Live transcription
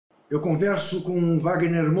Eu converso com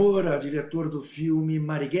Wagner Moura, diretor do filme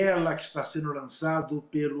Marighella, que está sendo lançado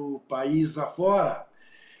pelo país afora.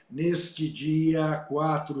 Neste dia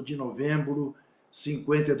 4 de novembro,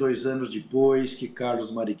 52 anos depois que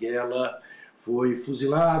Carlos Marighella foi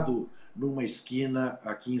fuzilado numa esquina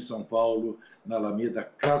aqui em São Paulo, na Alameda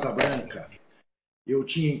Casa Branca. Eu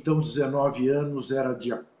tinha então 19 anos, era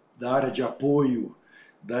da área de apoio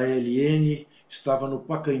da ALN, estava no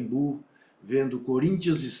Pacaembu, vendo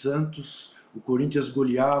Corinthians e Santos. O Corinthians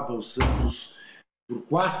goleava o Santos por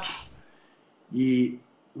 4 e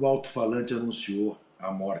o alto-falante anunciou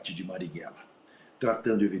a morte de Marighella,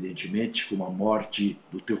 tratando evidentemente como a morte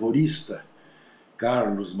do terrorista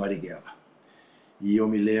Carlos Marighella. E eu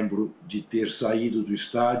me lembro de ter saído do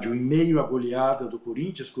estádio em meio à goleada do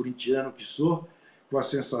Corinthians, corintiano que sou, com a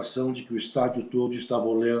sensação de que o estádio todo estava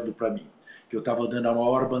olhando para mim, que eu estava dando a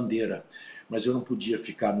maior bandeira, mas eu não podia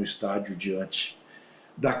ficar no estádio diante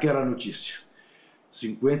daquela notícia.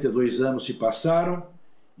 52 anos se passaram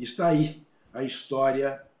e está aí a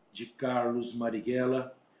história de Carlos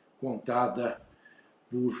Marighella, contada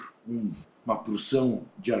por uma porção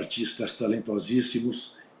de artistas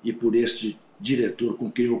talentosíssimos e por este diretor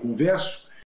com quem eu converso,